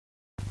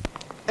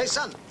Hey,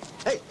 son.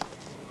 Hey.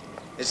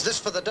 Is this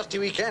for the dirty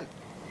weekend?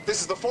 This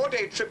is the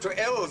 4-day trip to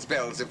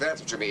Upscaled, if that's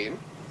what you mean.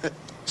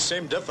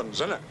 Same difference,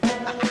 isn't it?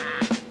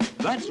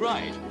 That's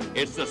right.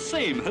 It's the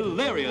same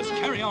hilarious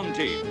carry-on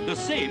team, the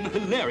same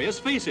hilarious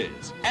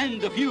faces,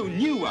 and a few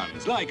new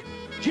ones like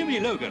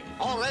Jimmy Logan.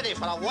 All ready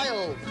for a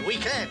wild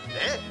weekend,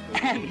 eh?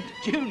 And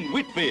June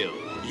Whitfield.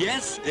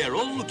 Yes, they're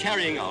all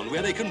carrying on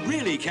where they can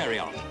really carry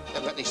on.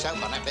 Haven't got any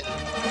soap on that bit.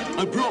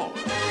 Abroad.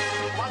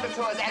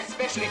 Wundatours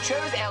especially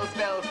chose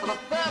Upscaled for the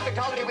perfect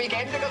holiday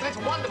weekend because of its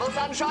wonderful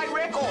sunshine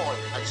record.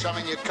 That's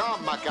something you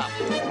can't muck up.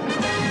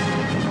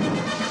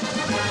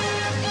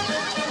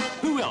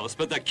 Who else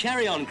but the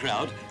carry-on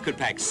crowd could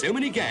pack so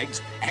many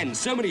gags and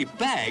so many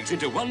bags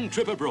into one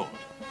trip abroad?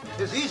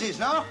 It's easy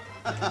now.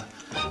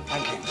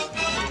 Thank you.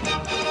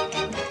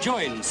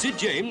 Join Sid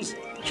James,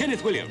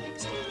 Kenneth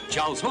Williams,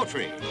 Charles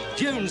Hawtrey,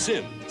 Joan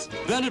Sims,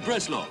 Bernard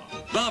Breslaw,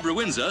 Barbara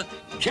Windsor,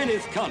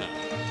 Kenneth Connor,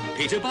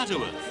 Peter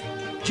Butterworth,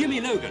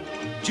 Jimmy Logan,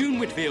 June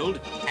Whitfield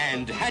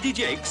and Hattie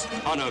Jakes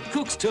on a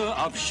cook's tour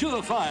of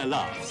surefire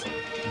laughs.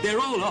 They're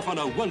all off on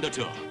a wonder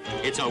tour.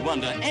 It's a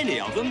wonder any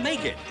of them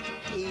make it.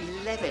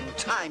 11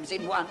 times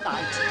in one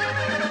night.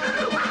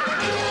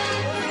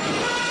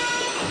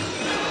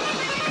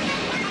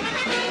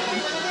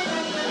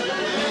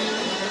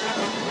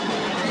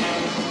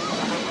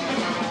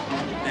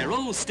 They're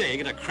all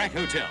staying at a crack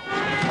hotel.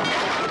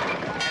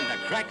 And the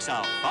cracks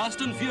are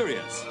fast and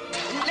furious.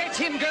 Let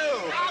him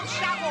go! I'll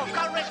shut off.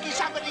 Go rescue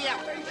somebody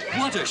else.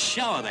 What a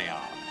shower they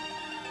are.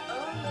 Oh,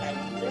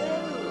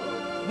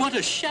 hello. What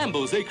a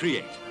shambles they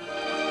create.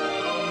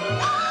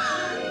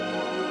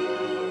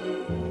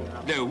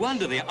 No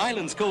wonder the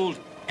island's called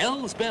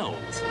Upscaled.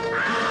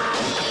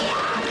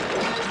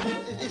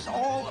 It's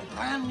all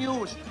brand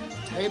new.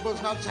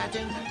 Tables not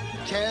satin,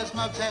 chairs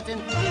not satin.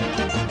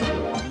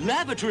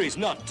 Lavatories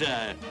not,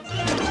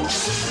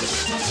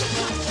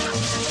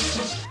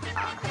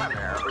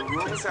 Hello,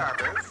 room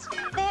service.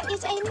 There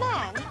is a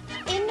man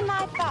in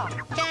my bar.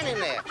 Get in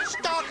there.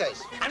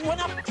 Stalkers. And when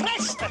I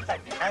pressed the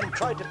thing and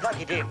tried to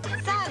plug it in,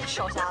 Sand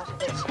shot out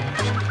of it.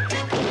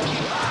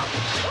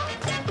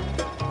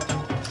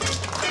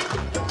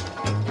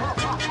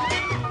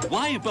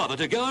 Why bother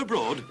to go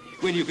abroad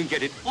when you can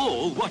get it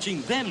all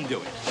watching them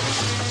do it?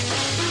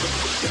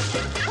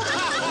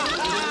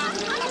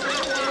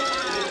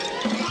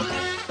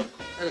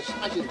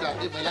 Smashing that,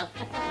 didn't we, love?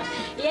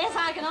 Yes,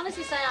 I can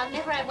honestly say I've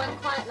never had one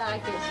quite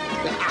like it.